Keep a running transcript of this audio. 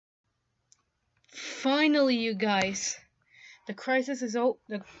Finally, you guys, the crisis is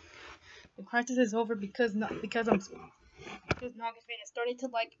the crisis is over because Noggin is starting to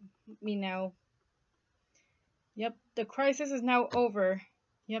like me now. Yep, the crisis is now over.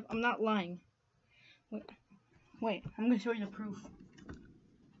 Yep, I'm not lying. Wait, I'm gonna show you the proof.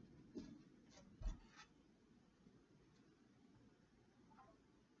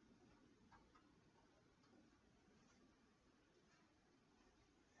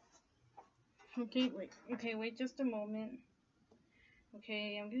 Okay, wait just a moment.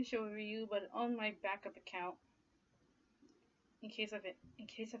 Okay, I'm gonna show you, but on my backup account, in case if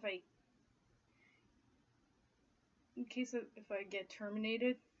I get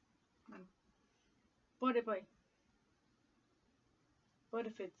terminated. But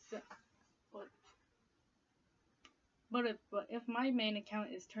if if my main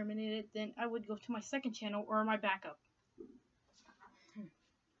account is terminated, then I would go to my second channel or my backup.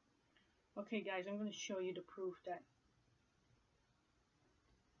 Okay, guys, I'm gonna show you the proof that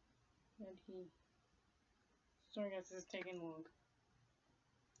he. Sorry, guys, this is taking long.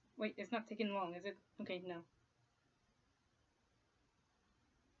 Wait, it's not taking long, is it? Okay, no.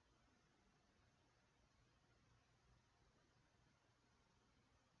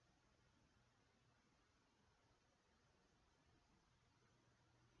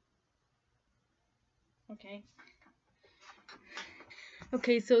 Okay.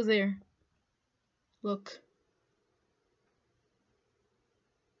 Okay, so there. Look.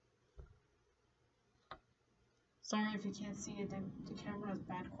 Sorry if you can't see it, the camera has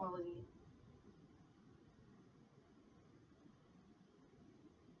bad quality.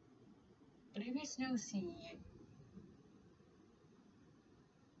 But if you do see it,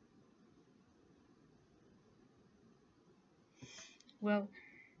 well,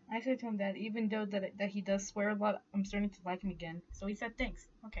 I said to him that even though that he does swear a lot, I'm starting to like him again. So he said thanks.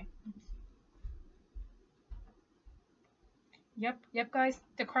 Okay. Yep, guys.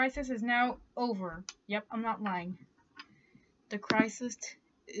 The crisis is now over. Yep, I'm not lying. The crisis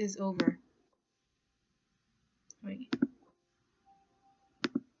is over. Wait.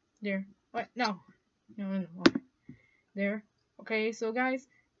 There. What? No. No. There. Okay, so guys,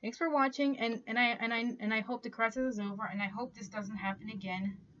 thanks for watching, and I hope the crisis is over, and I hope this doesn't happen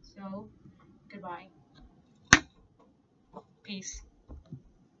again. So, goodbye. Peace.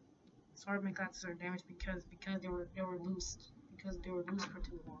 Sorry, my glasses are damaged because they were loose for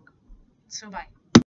too long. So bye.